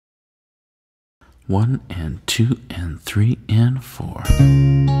1 and 2 and 3 and 4.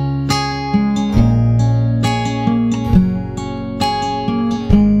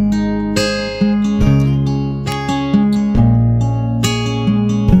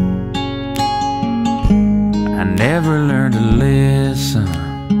 I never learned to listen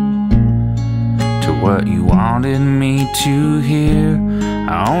to what you wanted me to hear.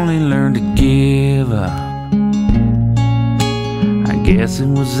 I only learned to give up. I guess it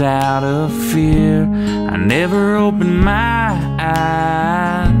was out of fear. I never opened my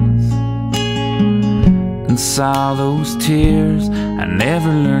eyes and saw those tears. I never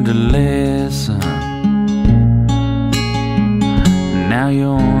learned to listen. Now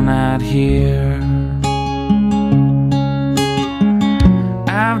you're not here.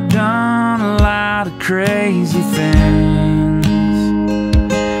 I've done a lot of crazy things.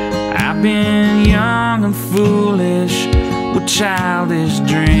 I've been young and foolish with childish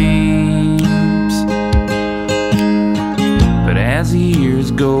dreams. But as the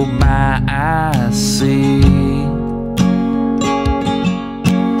years go by, I see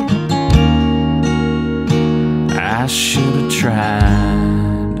I should have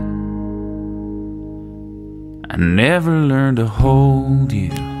tried. I never learned to hold you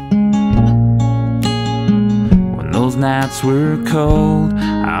when those nights were cold.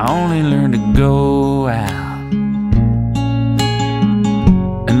 I only learned to go out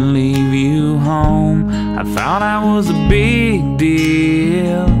and leave you home. I thought I was a big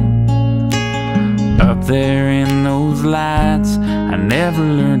deal up there in those lights. I never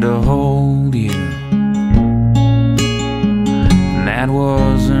learned to hold you, and that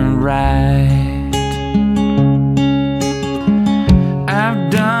wasn't right. I've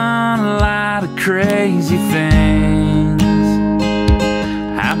done a lot of crazy things.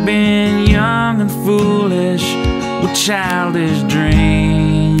 I've been young and foolish with childish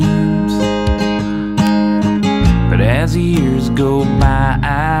dreams. But as the years go by,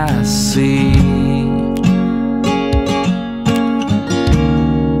 I see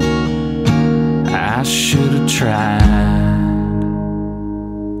I should have tried.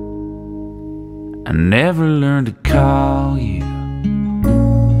 I never learned to call you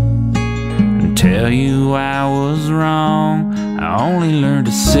and tell you I was wrong. I only learned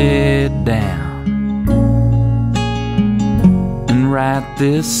to sit down and write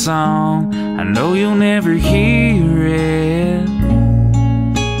this song. I know you'll never hear it,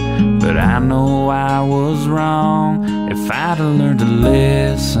 but I know I was wrong. If I'd have learned to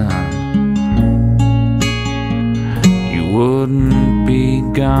listen, you wouldn't be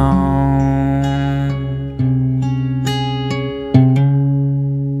gone.